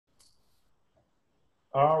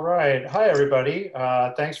All right. Hi, everybody.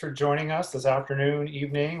 Thanks for joining us this afternoon,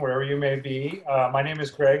 evening, wherever you may be. My name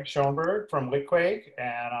is Greg Schoenberg from Litquake,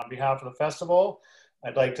 and on behalf of the festival,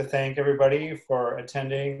 I'd like to thank everybody for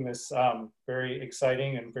attending this very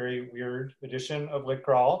exciting and very weird edition of Lit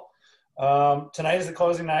Crawl. Tonight is the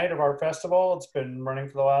closing night of our festival. It's been running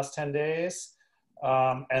for the last 10 days.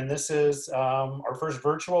 And this is our first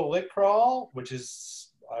virtual Lit Crawl, which is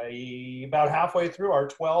about halfway through our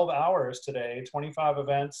 12 hours today, 25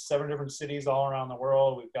 events, 7 different cities all around the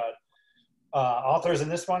world. We've got authors in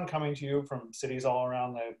this one coming to you from cities all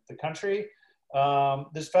around the country.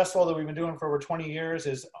 This festival that we've been doing for over 20 years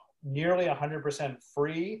is nearly 100%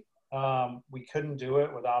 free. We couldn't do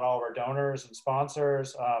it without all of our donors and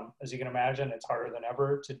sponsors. As you can imagine, it's harder than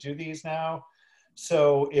ever to do these now.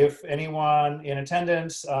 So if anyone in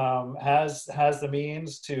attendance has the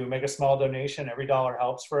means to make a small donation, every dollar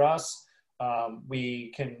helps for us.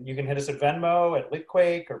 You can hit us at Venmo, at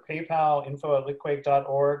Litquake, or PayPal,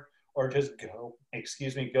 info@litquake.org, or just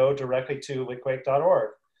go directly to litquake.org.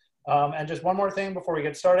 And just one more thing before we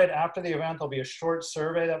get started. After the event, there'll be a short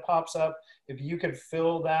survey that pops up. If you could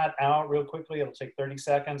fill that out real quickly, it'll take 30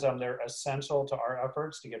 seconds. They're essential to our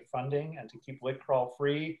efforts to get funding and to keep Lit Crawl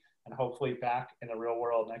free and hopefully back in the real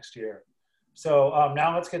world next year. So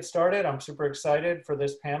now let's get started. I'm super excited for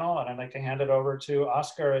this panel, and I'd like to hand it over to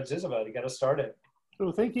Oscar at Zyzzyva to get us started.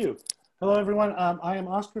 Oh, thank you. Hello, everyone. I am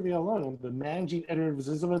Oscar Villalon. I'm the managing editor of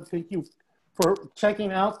Zyzzyva. Thank you for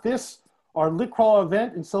checking out this, our Lit Crawl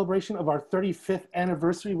event in celebration of our 35th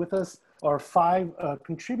anniversary. With us are 5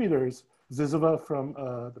 contributors, Zyzzyva, from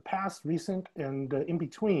the past, recent, and in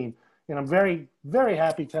between. And I'm very, very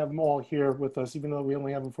happy to have them all here with us, even though we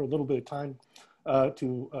only have them for a little bit of time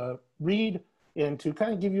to read and to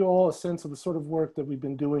kind of give you all a sense of the sort of work that we've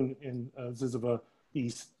been doing in Zyzzyva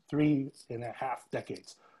these 3.5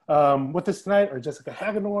 decades. With us tonight are Jessica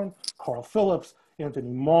Hagedorn, Carl Phillips,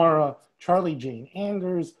 Anthony Mara, Charlie Jane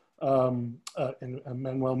Anders, and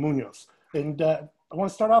Manuel Munoz. And I want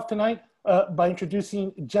to start off tonight by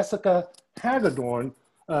introducing Jessica Hagedorn.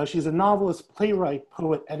 She's a novelist, playwright,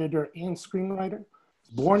 poet, editor, and screenwriter.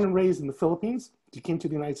 Born and raised in the Philippines, she came to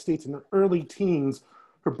the United States in her early teens.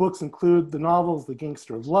 Her books include the novels The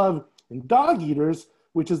Gangster of Love and Dog Eaters,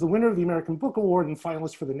 which is the winner of the American Book Award and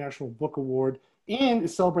finalist for the National Book Award, and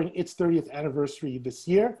is celebrating its 30th anniversary this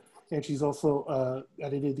year. And she's also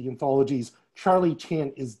edited the anthologies Charlie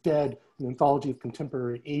Chan is Dead, an anthology of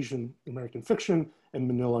contemporary Asian American fiction, and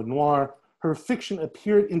Manila Noir. Her fiction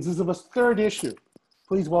appeared in Zyzzyva's 3rd issue.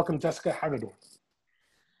 Please welcome Jessica Hagedorn.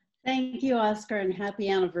 Thank you, Oscar, and happy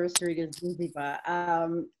anniversary to Zyzzyva.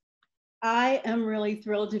 I am really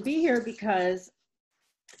thrilled to be here because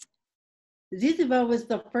Zyzzyva was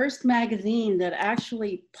the first magazine that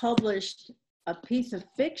actually published a piece of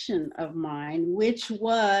fiction of mine, which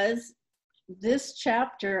was this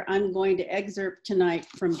chapter I'm going to excerpt tonight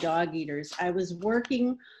from Dog Eaters. I was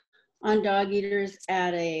working on Dog Eaters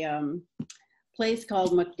at a place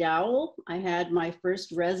called McDowell. I had my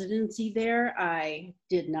first residency there. I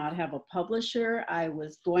did not have a publisher. I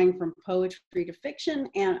was going from poetry to fiction,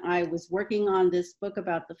 and I was working on this book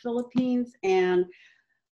about the Philippines, and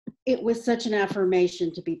it was such an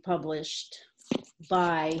affirmation to be published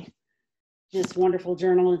by this wonderful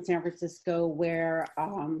journal in San Francisco, where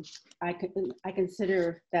I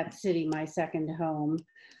consider that city my second home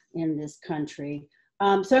in this country.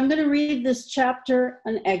 So I'm going to read this chapter,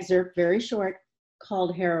 an excerpt, very short,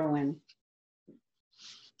 called Heroine.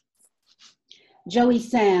 Joey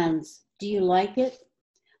Sands, do you like it?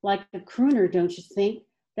 Like a crooner, don't you think?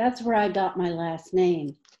 That's where I got my last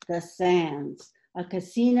name, the Sands, a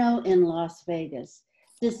casino in Las Vegas.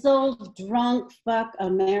 This old drunk fuck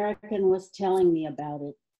American was telling me about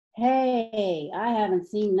it. Hey, I haven't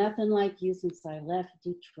seen nothing like you since I left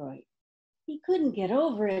Detroit. He couldn't get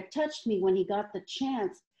over it, touched me when he got the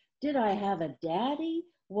chance. Did I have a daddy?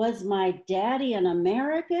 Was my daddy an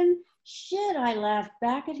American? Shit, I laughed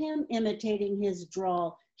back at him, imitating his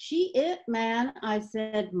drawl. She it, man, I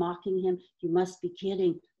said, mocking him. You must be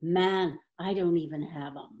kidding. Man, I don't even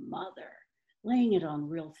have a mother. Laying it on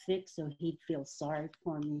real thick so he'd feel sorry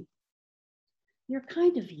for me. You're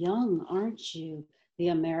kind of young, aren't you? The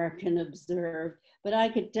American observed, but I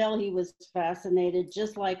could tell he was fascinated,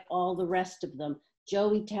 just like all the rest of them.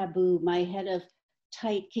 Joey Taboo, my head of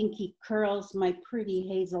tight, kinky curls, my pretty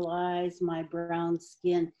hazel eyes, my brown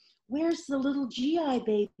skin. Where's the little GI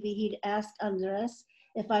baby? He'd asked Andres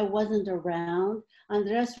if I wasn't around.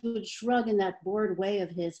 Andres would shrug in that bored way of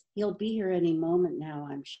his. He'll be here any moment now,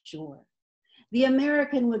 I'm sure. The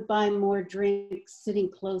American would buy more drinks sitting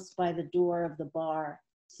close by the door of the bar.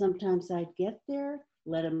 Sometimes I'd get there,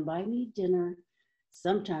 let him buy me dinner.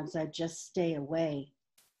 Sometimes I'd just stay away.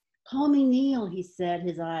 Call me Neil, he said,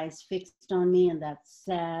 his eyes fixed on me in that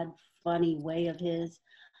sad, funny way of his.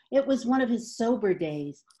 It was one of his sober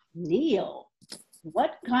days. Neil,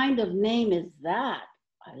 what kind of name is that?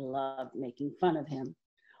 I loved making fun of him.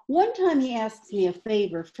 One time he asked me a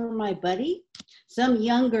favor for my buddy, some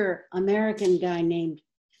younger American guy named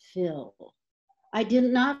Phil. I did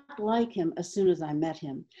not like him as soon as I met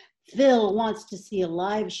him. Phil wants to see a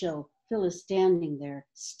live show. Phil is standing there,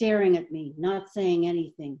 staring at me, not saying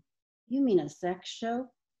anything. You mean a sex show?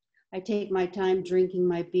 I take my time drinking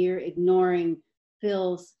my beer, ignoring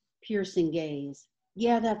Phil's piercing gaze.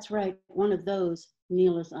 Yeah, that's right, one of those.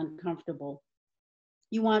 Neil is uncomfortable.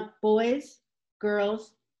 You want boys,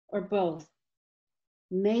 girls, or both?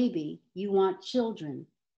 Maybe you want children.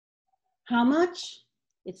 How much?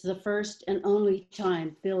 It's the first and only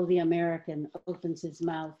time Phil the American opens his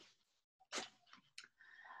mouth.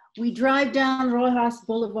 We drive down Rojas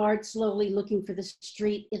Boulevard slowly, looking for the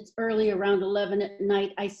street. It's early, around 11 at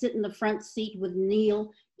night. I sit in the front seat with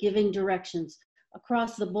Neil, giving directions.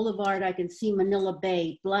 Across the boulevard, I can see Manila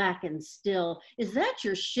Bay, black and still. Is that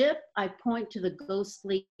your ship? I point to the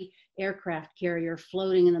ghostly aircraft carrier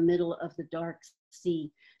floating in the middle of the dark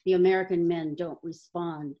sea. The American men don't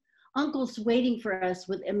respond. Uncle's waiting for us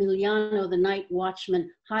with Emiliano, the night watchman,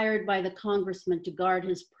 hired by the congressman to guard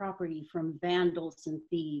his property from vandals and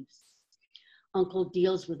thieves. Uncle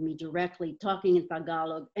deals with me directly, talking in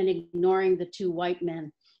Tagalog and ignoring the two white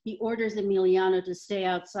men. He orders Emiliano to stay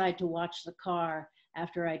outside to watch the car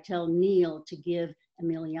after I tell Neil to give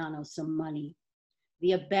Emiliano some money.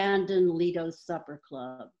 The abandoned Lido Supper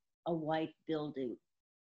Club, a white building.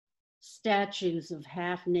 Statues of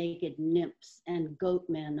half-naked nymphs and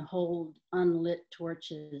goatmen hold unlit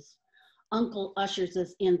torches. Uncle ushers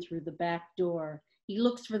us in through the back door. He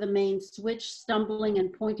looks for the main switch, stumbling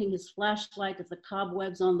and pointing his flashlight at the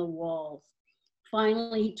cobwebs on the walls.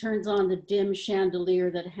 Finally, he turns on the dim chandelier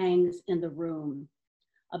that hangs in the room.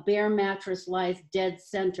 A bare mattress lies dead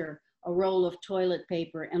center, a roll of toilet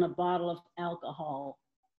paper and a bottle of alcohol,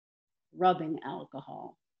 rubbing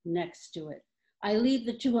alcohol, next to it. I leave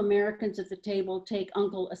the two Americans at the table, take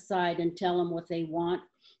Uncle aside and tell him what they want.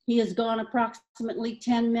 He has gone approximately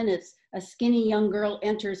 10 minutes. A skinny young girl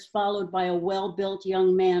enters, followed by a well-built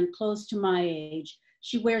young man close to my age.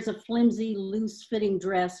 She wears a flimsy, loose-fitting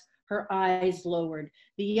dress, her eyes lowered.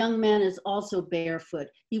 The young man is also barefoot.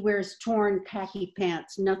 He wears torn khaki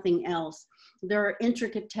pants, nothing else. There are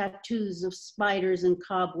intricate tattoos of spiders and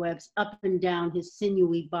cobwebs up and down his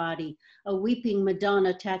sinewy body, a weeping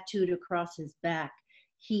Madonna tattooed across his back.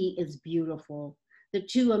 He is beautiful. The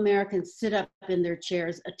two Americans sit up in their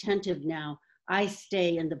chairs, attentive now. I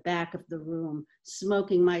stay in the back of the room,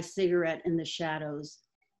 smoking my cigarette in the shadows.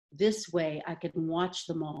 This way I can watch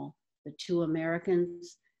them all, the two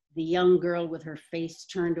Americans, the young girl with her face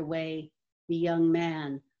turned away, the young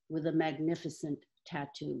man with the magnificent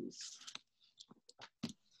tattoos.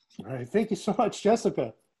 All right, thank you so much,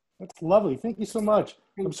 Jessica. That's lovely. Thank you so much.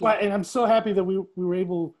 I'm so happy that we were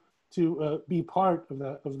able to be part of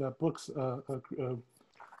that book's.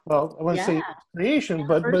 Well, I want to say creation,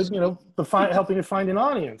 but you know, helping it find an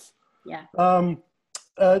audience. Yeah.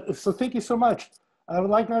 So thank you so much. I would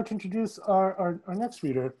like now to introduce our next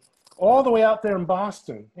reader, all the way out there in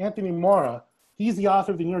Boston, Anthony Mora. He's the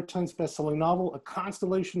author of the New York Times bestselling novel, A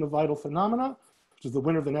Constellation of Vital Phenomena, which is the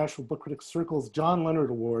winner of the National Book Critics Circle's John Leonard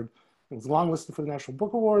Award. It was longlisted for the National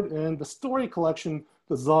Book Award, and the story collection,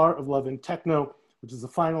 The Tsar of Love and Techno, which is a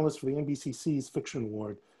finalist for the NBCC's Fiction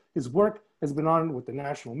Award. His work has been honored with the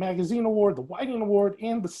National Magazine Award, the Whiting Award,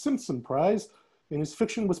 and the Simpson Prize, and his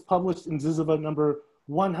fiction was published in Zyzzyva number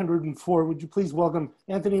 104. Would you please welcome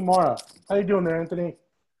Anthony Mora? How you doing there, Anthony?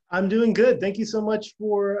 I'm doing good. Thank you so much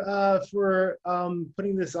for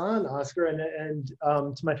putting this on, Oscar, and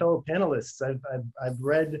to my fellow panelists. I've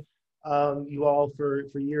read you all for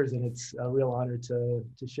years, and it's a real honor to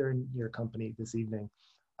share in your company this evening.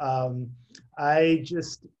 I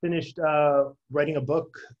just finished writing a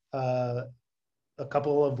book a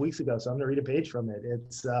couple of weeks ago, so I'm gonna read a page from it.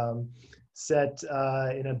 It's set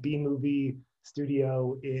in a B-movie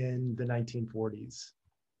studio in the 1940s.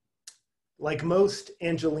 Like most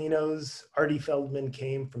Angelinos, Artie Feldman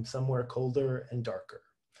came from somewhere colder and darker.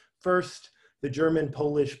 First, the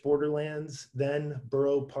German-Polish borderlands, then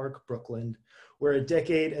Borough Park, Brooklyn, where a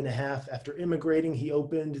decade and a half after immigrating, he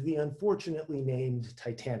opened the unfortunately named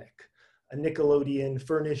Titanic, a Nickelodeon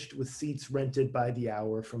furnished with seats rented by the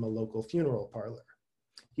hour from a local funeral parlor.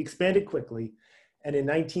 He expanded quickly And in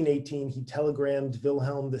 1918, he telegrammed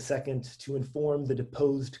Wilhelm II to inform the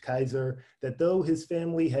deposed Kaiser that though his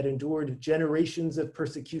family had endured generations of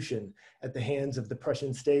persecution at the hands of the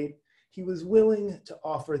Prussian state, he was willing to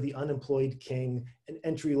offer the unemployed king an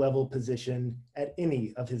entry-level position at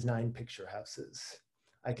any of his 9 picture houses.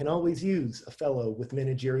 "I can always use a fellow with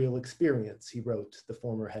managerial experience," he wrote the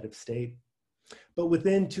former head of state. But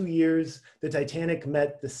within 2 years, the Titanic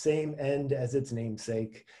met the same end as its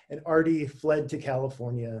namesake, and Artie fled to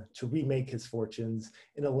California to remake his fortunes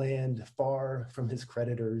in a land far from his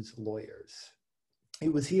creditors' lawyers.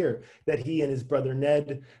 It was here that he and his brother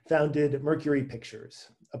Ned founded Mercury Pictures,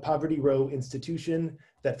 a Poverty Row institution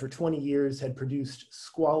that for 20 years had produced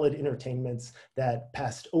squalid entertainments that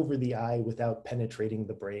passed over the eye without penetrating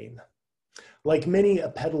the brain. Like many a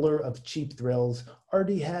peddler of cheap thrills,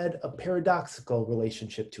 Artie had a paradoxical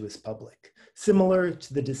relationship to his public, similar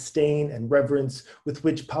to the disdain and reverence with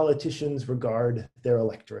which politicians regard their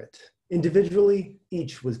electorate. Individually,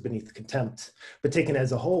 each was beneath contempt, but taken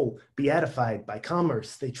as a whole, beatified by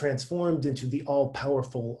commerce, they transformed into the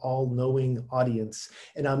all-powerful, all-knowing audience,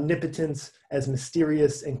 an omnipotence as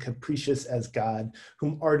mysterious and capricious as God,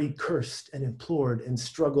 whom Artie cursed and implored and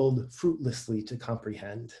struggled fruitlessly to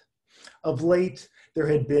comprehend. Of late, there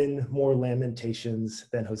had been more lamentations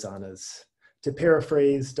than hosannas. To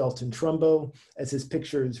paraphrase Dalton Trumbo, as his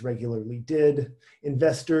pictures regularly did,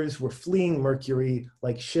 investors were fleeing Mercury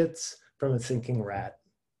like shits from a sinking rat.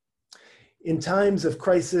 In times of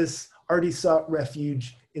crisis, Artie sought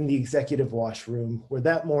refuge in the executive washroom, where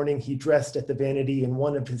that morning he dressed at the vanity in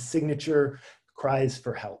one of his signature cries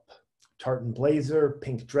for help: tartan blazer,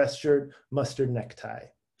 pink dress shirt, mustard necktie.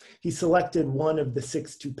 He selected one of the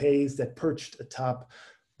 6 toupees that perched atop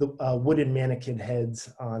the wooden mannequin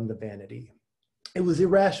heads on the vanity. It was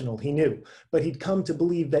irrational, he knew, but he'd come to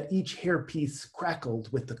believe that each hairpiece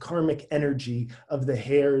crackled with the karmic energy of the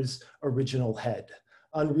hair's original head,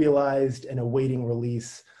 unrealized and awaiting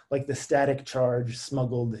release, like the static charge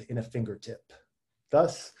smuggled in a fingertip.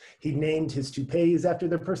 Thus, he named his toupees after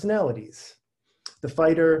their personalities: the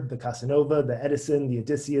fighter, the Casanova, the Edison, the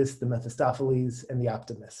Odysseus, the Mephistopheles, and the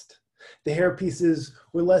optimist. The hairpieces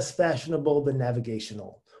were less fashionable than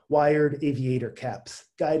navigational, wired aviator caps,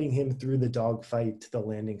 guiding him through the dogfight to the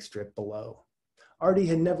landing strip below. Artie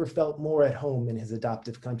had never felt more at home in his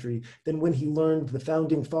adoptive country than when he learned the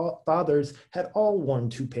founding fathers had all worn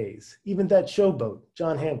toupees, even that showboat,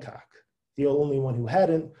 John Hancock. The only one who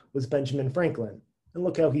hadn't was Benjamin Franklin, and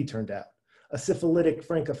look how he turned out: a syphilitic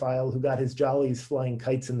Francophile who got his jollies flying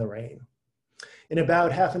kites in the rain. In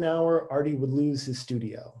about half an hour, Artie would lose his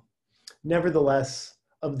studio. Nevertheless,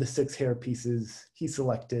 of the 6 hair pieces, he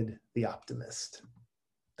selected the optimist.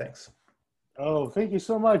 Thanks. Oh, thank you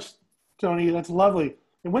so much, Tony. That's lovely.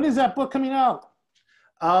 And when is that book coming out?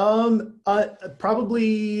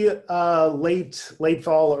 Probably late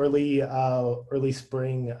fall, early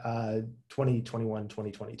spring, 2021,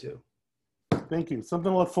 2022. Thank you.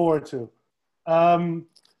 Something to look forward to.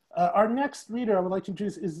 Our next reader I would like to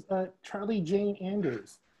introduce is Charlie Jane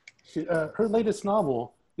Anders. Her latest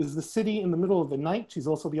novel is The City in the Middle of the Night. She's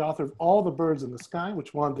also the author of All the Birds in the Sky,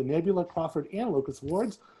 which won the Nebula, Crawford, and Locus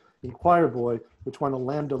Awards, and Choir Boy, which won a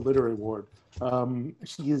Lambda Literary Award.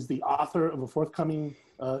 She is the author of a forthcoming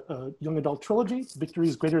young adult trilogy, Victory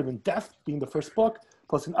is Greater Than Death, being the first book,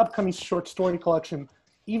 plus an upcoming short story collection,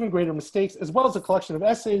 Even Greater Mistakes, as well as a collection of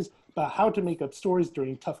essays about how to make up stories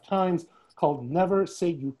during tough times called Never Say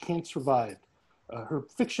You Can't Survive. Her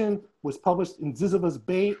fiction was published in Zyzzyva's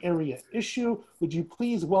Bay Area issue. Would you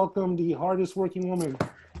please welcome the hardest working woman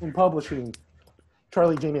in publishing,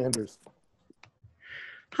 Charlie Jane Anders.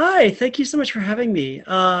 Hi, thank you so much for having me.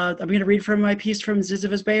 I'm going to read from my piece from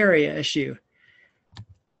Zyzzyva's Bay Area issue.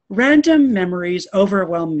 Random memories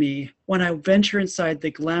overwhelm me when I venture inside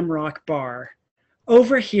the glam rock bar.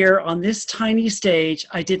 Over here on this tiny stage,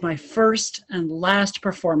 I did my first and last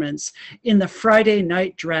performance in the Friday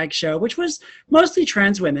night drag show, which was mostly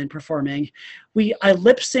trans women performing. I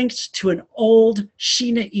lip-synced to an old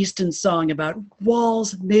Sheena Easton song about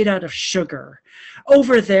walls made out of sugar.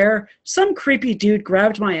 Over there, some creepy dude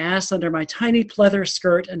grabbed my ass under my tiny pleather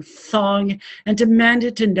skirt and thong and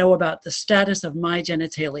demanded to know about the status of my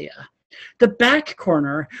genitalia. The back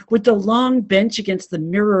corner, with the long bench against the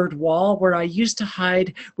mirrored wall where I used to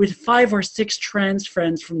hide with 5 or 6 trans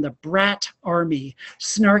friends from the brat army,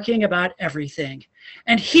 snarking about everything.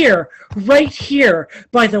 And here, right here,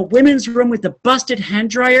 by the women's room with the busted hand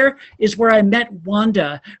dryer, is where I met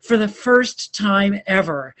Wanda for the first time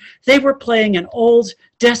ever. They were playing an old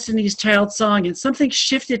Destiny's Child song, and something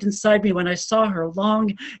shifted inside me when I saw her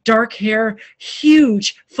long, dark hair,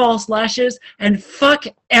 huge false lashes, and fuck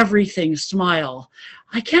everything smile.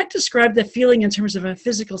 I can't describe the feeling in terms of a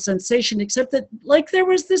physical sensation, except that like there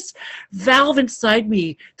was this valve inside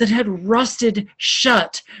me that had rusted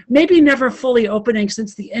shut, maybe never fully opening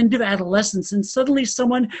since the end of adolescence, and suddenly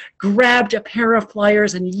someone grabbed a pair of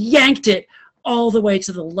pliers and yanked it all the way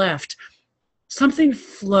to the left. Something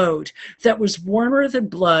flowed that was warmer than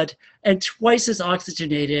blood and twice as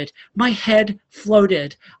oxygenated. My head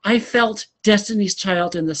floated. I felt Destiny's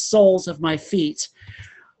Child in the soles of my feet.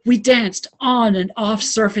 We danced on and off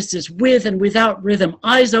surfaces with and without rhythm,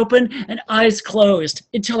 eyes open and eyes closed,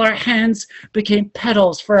 until our hands became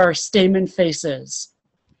petals for our stamen faces.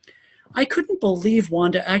 I couldn't believe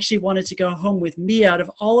Wanda actually wanted to go home with me out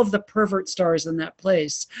of all of the pervert stars in that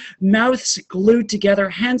place. Mouths glued together,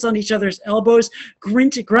 hands on each other's elbows,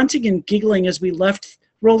 grunting and giggling as we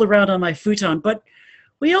rolled around on my futon. But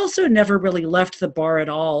we also never really left the bar at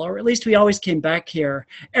all, or at least we always came back here,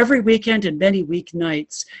 every weekend and many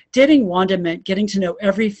weeknights. Dating Wanda meant getting to know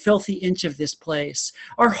every filthy inch of this place.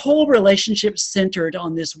 Our whole relationship centered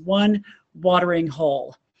on this one watering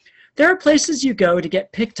hole. There are places you go to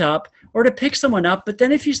get picked up or to pick someone up, but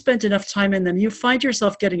then if you spent enough time in them, you find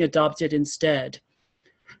yourself getting adopted instead.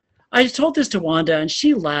 I told this to Wanda, and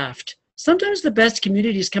she laughed. Sometimes the best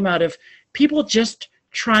communities come out of people just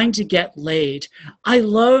trying to get laid. I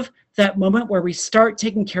love that moment where we start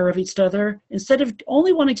taking care of each other instead of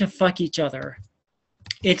only wanting to fuck each other.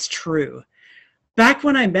 It's true. Back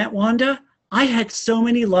when I met Wanda, I had so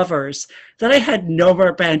many lovers that I had no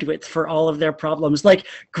more bandwidth for all of their problems. Like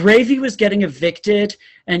Gravy was getting evicted,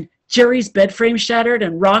 and Jerry's bed frame shattered,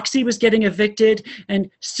 and Roxy was getting evicted, and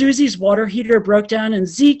Susie's water heater broke down, and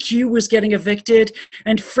ZQ was getting evicted,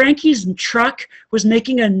 and Frankie's truck was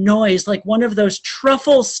making a noise like one of those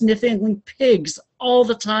truffle sniffing pigs all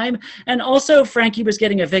the time. And also Frankie was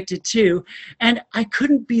getting evicted too, and I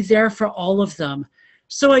couldn't be there for all of them.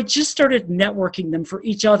 So I just started networking them for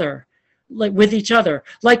each other. With each other.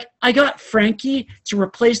 Like I got Frankie to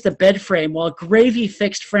replace the bed frame while Gravy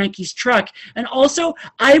fixed Frankie's truck. And also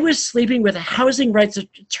I was sleeping with a housing rights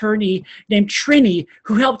attorney named Trini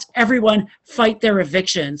who helped everyone fight their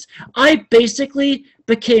evictions. I basically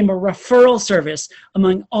became a referral service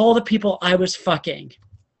among all the people I was fucking.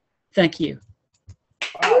 Thank you.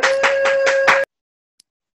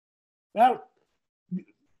 Wow.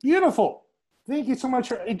 Beautiful. Thank you so much.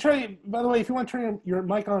 Hey, Trey, by the way, if you want to turn your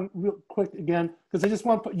mic on real quick again, because I just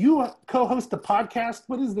want you co-host the podcast.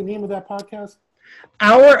 What is the name of that podcast?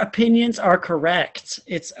 Our Opinions Are Correct.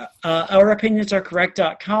 It's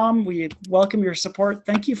ouropinionsarecorrect.com. We welcome your support.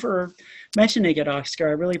 Thank you for mentioning it, Oscar.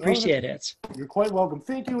 I really appreciate it. You're quite welcome.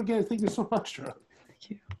 Thank you again. Thank you so much, Trey.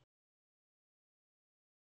 Thank you.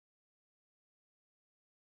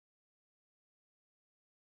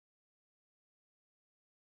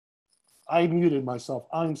 I muted myself.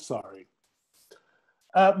 I'm sorry.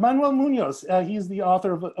 Manuel Munoz, he's the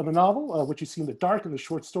author of a novel, which you see in the dark, in the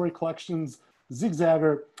short story collections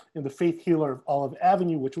Zigzagger and The Faith Healer of Olive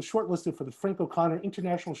Avenue, which was shortlisted for the Frank O'Connor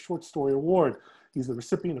International Short Story Award. He's the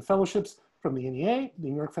recipient of fellowships from the NEA, the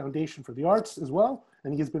New York Foundation for the Arts as well,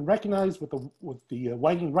 and he has been recognized with the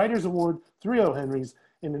Whiting Writers Award, 3 O. Henrys,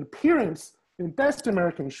 and an appearance in Best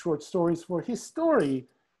American Short Stories for his story,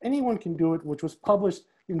 Anyone Can Do It, which was published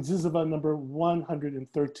in Zyzzyva number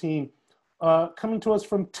 113. Coming to us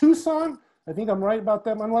from Tucson, I think I'm right about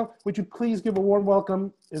that, Manuel. Would you please give a warm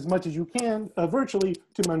welcome, as much as you can, virtually,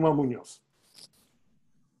 to Manuel Munoz.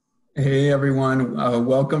 Hey, everyone.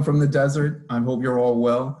 Welcome from the desert. I hope you're all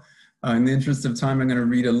well. In the interest of time, I'm going to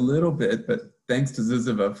read a little bit, but thanks to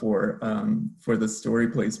Zyzzyva for the story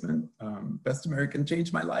placement. Best American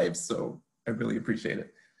changed my life, so I really appreciate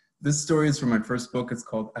it. This story is from my first book. It's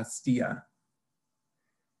called Astilla.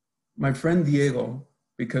 My friend Diego,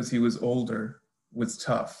 because he was older, was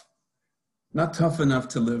tough. Not tough enough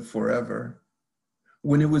to live forever.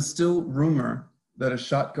 When it was still rumor that a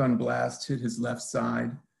shotgun blast hit his left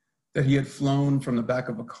side, that he had flown from the back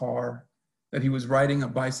of a car, that he was riding a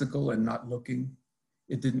bicycle and not looking,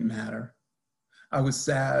 it didn't matter. I was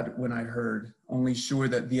sad when I heard, only sure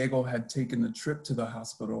that Diego had taken the trip to the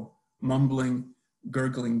hospital, mumbling,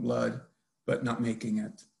 gurgling blood, but not making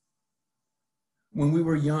it. When we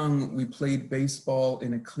were young, we played baseball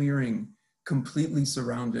in a clearing completely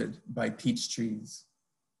surrounded by peach trees.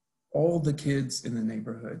 All the kids in the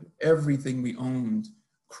neighborhood, everything we owned,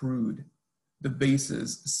 crude. The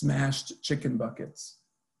bases, smashed chicken buckets.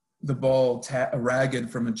 The ball, ragged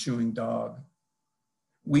from a chewing dog.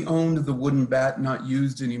 We owned the wooden bat not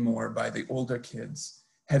used anymore by the older kids,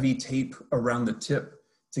 heavy tape around the tip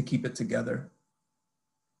to keep it together.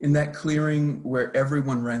 In that clearing where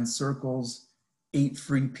everyone ran circles, ate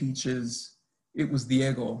free peaches, it was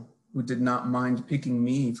Diego who did not mind picking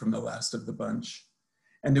me from the last of the bunch.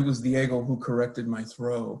 And it was Diego who corrected my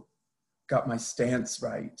throw, got my stance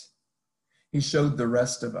right. He showed the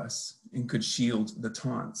rest of us and could shield the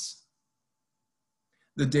taunts.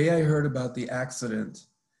 The day I heard about the accident,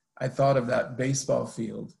 I thought of that baseball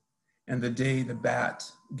field and the day the bat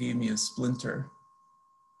gave me a splinter.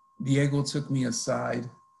 Diego took me aside,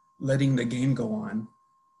 letting the game go on,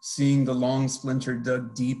 seeing the long splinter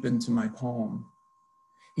dug deep into my palm.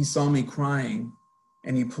 He saw me crying,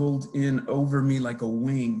 and he pulled in over me like a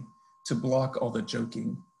wing to block all the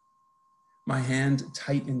joking. My hand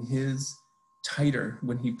tight in his, tighter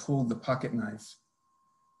when he pulled the pocket knife.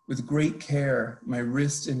 With great care, my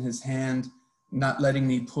wrist in his hand, not letting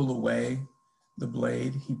me pull away the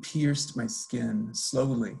blade, he pierced my skin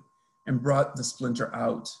slowly and brought the splinter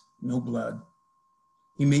out, no blood.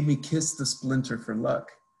 He made me kiss the splinter for luck,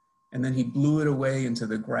 and then he blew it away into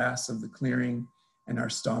the grass of the clearing and our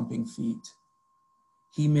stomping feet.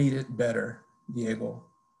 He made it better, Diego,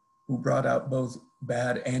 who brought out both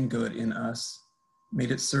bad and good in us,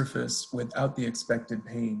 made it surface without the expected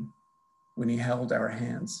pain when he held our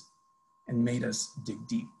hands and made us dig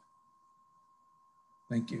deep.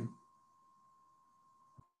 Thank you.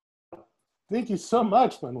 Thank you so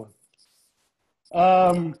much, Manuel.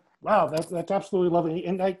 Wow, that's absolutely lovely.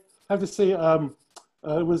 And I have to say,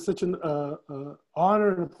 it was such an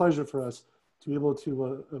honor and a pleasure for us to be able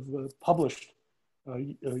to have published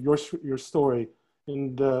your story.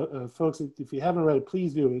 And folks, if you haven't read it,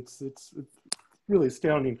 please do. It's really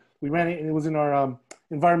astounding. We ran it, and it was in our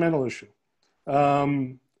environmental issue.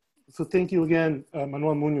 So thank you again,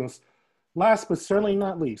 Manuel Munoz. Last but certainly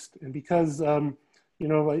not least, and because you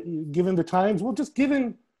know, given the times, well, just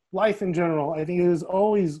given life in general, I think it is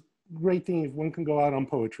always a great thing if one can go out on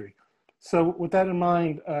poetry. So with that in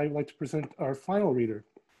mind, I'd like to present our final reader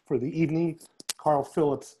for the evening, Carl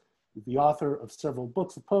Phillips, the author of several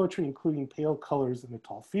books of poetry, including Pale Colors in a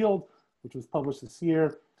Tall Field, which was published this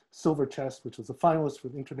year, Silver Chest, which was a finalist for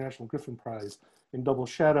the International Griffin Prize, and Double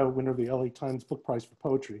Shadow, winner of the LA Times Book Prize for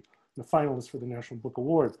Poetry, and a finalist for the National Book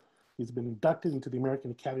Award. He's been inducted into the American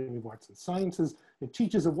Academy of Arts and Sciences and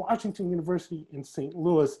teaches at Washington University in St.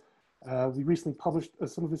 Louis. We recently published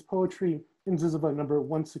some of his poetry in Zyzzyva number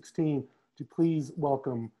 116. To please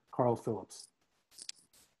welcome Carl Phillips.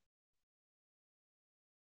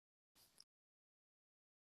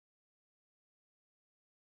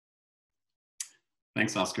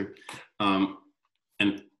 Thanks, Oscar.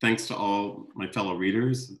 And thanks to all my fellow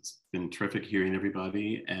readers. It's been terrific hearing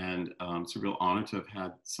everybody. And it's a real honor to have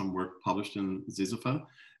had some work published in Zyzzyva.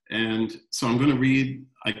 And so I'm going to read,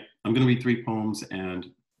 I'm going to read 3 poems, and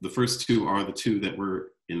the first 2 are the 2 that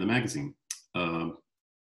were in the magazine.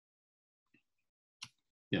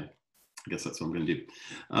 Yeah, I guess that's what I'm going to do.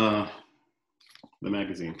 The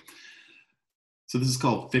magazine. So this is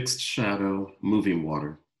called Fixed Shadow, Moving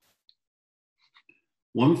Water.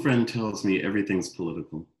 One friend tells me everything's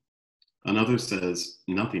political. Another says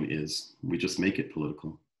nothing is, we just make it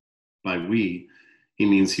political. By we, he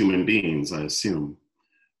means human beings, I assume.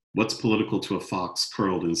 What's political to a fox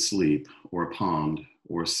curled in sleep, or a pond,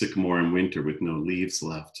 or a sycamore in winter with no leaves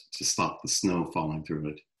left to stop the snow falling through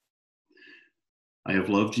it? I have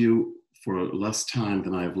loved you for less time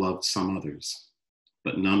than I have loved some others,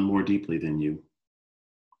 but none more deeply than you.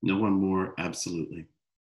 No one more absolutely,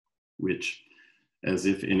 which, as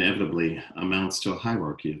if inevitably, amounts to a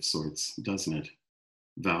hierarchy of sorts, doesn't it?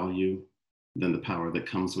 Value, then the power that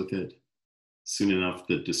comes with it. Soon enough,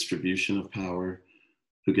 the distribution of power,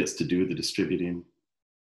 who gets to do the distributing.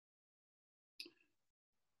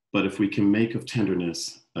 But if we can make of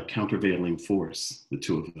tenderness a countervailing force, the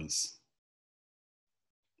 2 of us,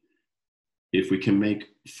 if we can make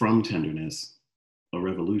from tenderness a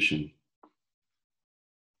revolution.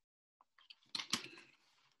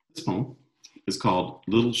 This poem is called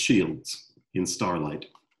Little Shields in Starlight.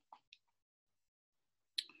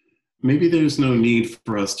 Maybe there's no need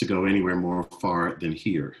for us to go anywhere more far than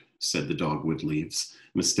here, said the dogwood leaves,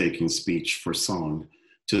 mistaking speech for song,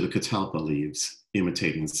 to the catalpa leaves,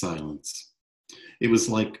 imitating silence. It was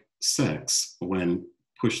like sex when,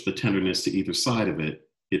 push the tenderness to either side of it,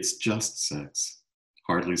 it's just sex,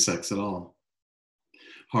 hardly sex at all.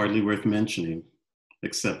 Hardly worth mentioning,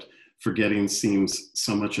 except forgetting seems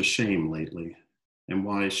so much a shame lately. And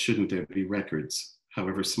why shouldn't there be records,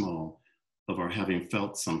 however small, of our having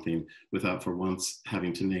felt something without for once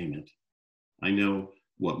having to name it? I know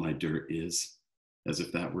what my dirt is, as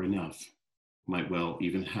if that were enough, might well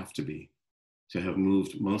even have to be. to have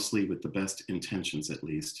moved mostly with the best intentions, at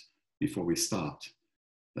least, before we stopped.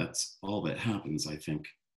 That's all that happens, I think.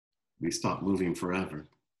 We stop moving forever.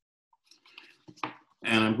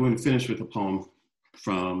 And I'm going to finish with a poem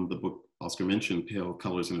from the book Oscar mentioned, Pale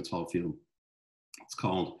Colors in a Tall Field. It's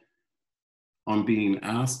called On Being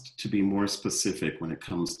Asked to Be More Specific When It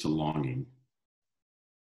Comes to Longing.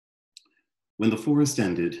 When the forest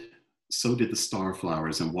ended, so did the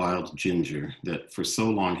starflowers and wild ginger that for so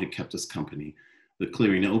long had kept us company. The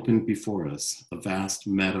clearing opened before us, a vast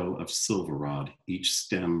meadow of silverrod, each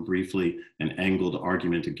stem briefly an angled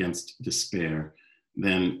argument against despair,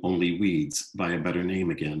 then only weeds by a better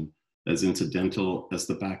name again, as incidental as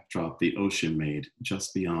the backdrop the ocean made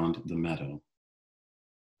just beyond the meadow.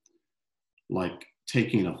 Like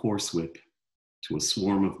taking a horsewhip to a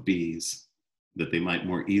swarm of bees that they might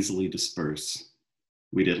more easily disperse,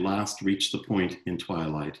 we'd at last reached the point in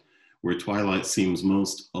twilight where twilight seems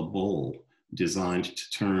most a bowl designed to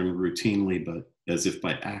turn routinely, but as if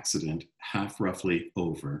by accident, half roughly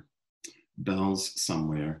over. Bells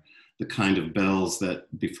somewhere, the kind of bells that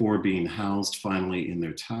before being housed finally in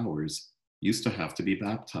their towers used to have to be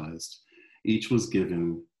baptized. Each was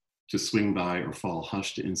given to swing by or fall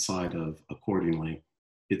hushed inside of, accordingly,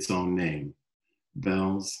 its own name.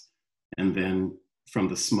 Bells, and then from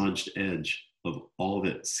the smudged edge of all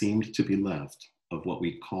that seemed to be left of what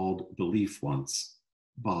we called belief once,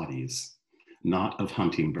 bodies, not of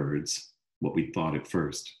hunting birds, what we thought at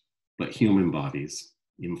first, but human bodies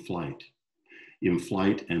in flight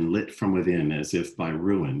and lit from within as if by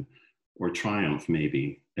ruin, or triumph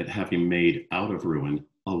maybe at having made out of ruin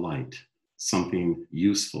a light, something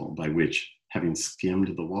useful by which, having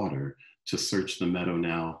skimmed the water, to search the meadow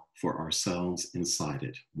now for ourselves inside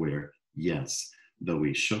it, where, yes, though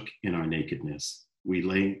we shook in our nakedness, we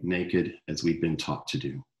lay naked as we'd been taught to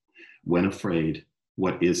do. When afraid,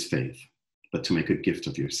 what is faith but to make a gift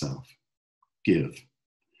of yourself? Give,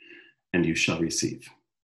 and you shall receive.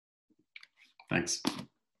 Thanks.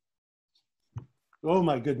 Oh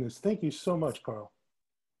my goodness. Thank you so much, Carl.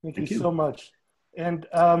 Thank you so much. And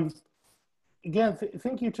again,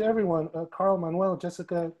 thank you to everyone, Carl, Manuel,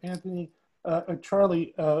 Jessica, Anthony,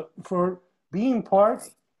 Charlie, for being part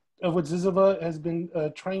of what Zyzzyva has been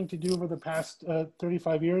trying to do over the past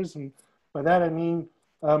 35 years. And by that, I mean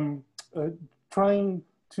trying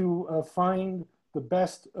to find the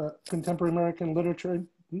best contemporary American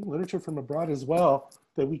literature from abroad as well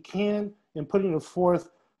that we can, and putting it forth,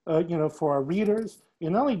 you know, for our readers.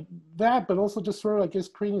 And not only that, but also just sort of, I guess,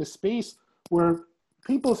 creating a space where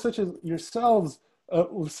people such as yourselves,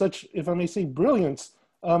 with such, if I may say, brilliance,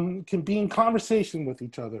 can be in conversation with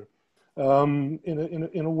each other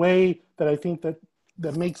in a way that I think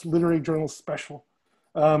that makes literary journals special.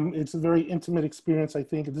 It's a very intimate experience, I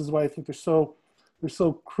think, and this is why I think they're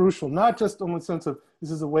so crucial, not just in the sense of this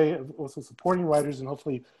is a way of also supporting writers and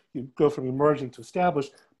hopefully you go from emerging to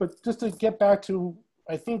established, but just to get back to,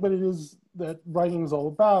 I think, what it is that writing is all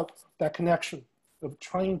about, that connection of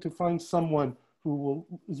trying to find someone who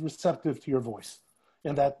is receptive to your voice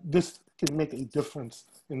and that this can make a difference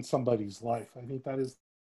in somebody's life. I think that is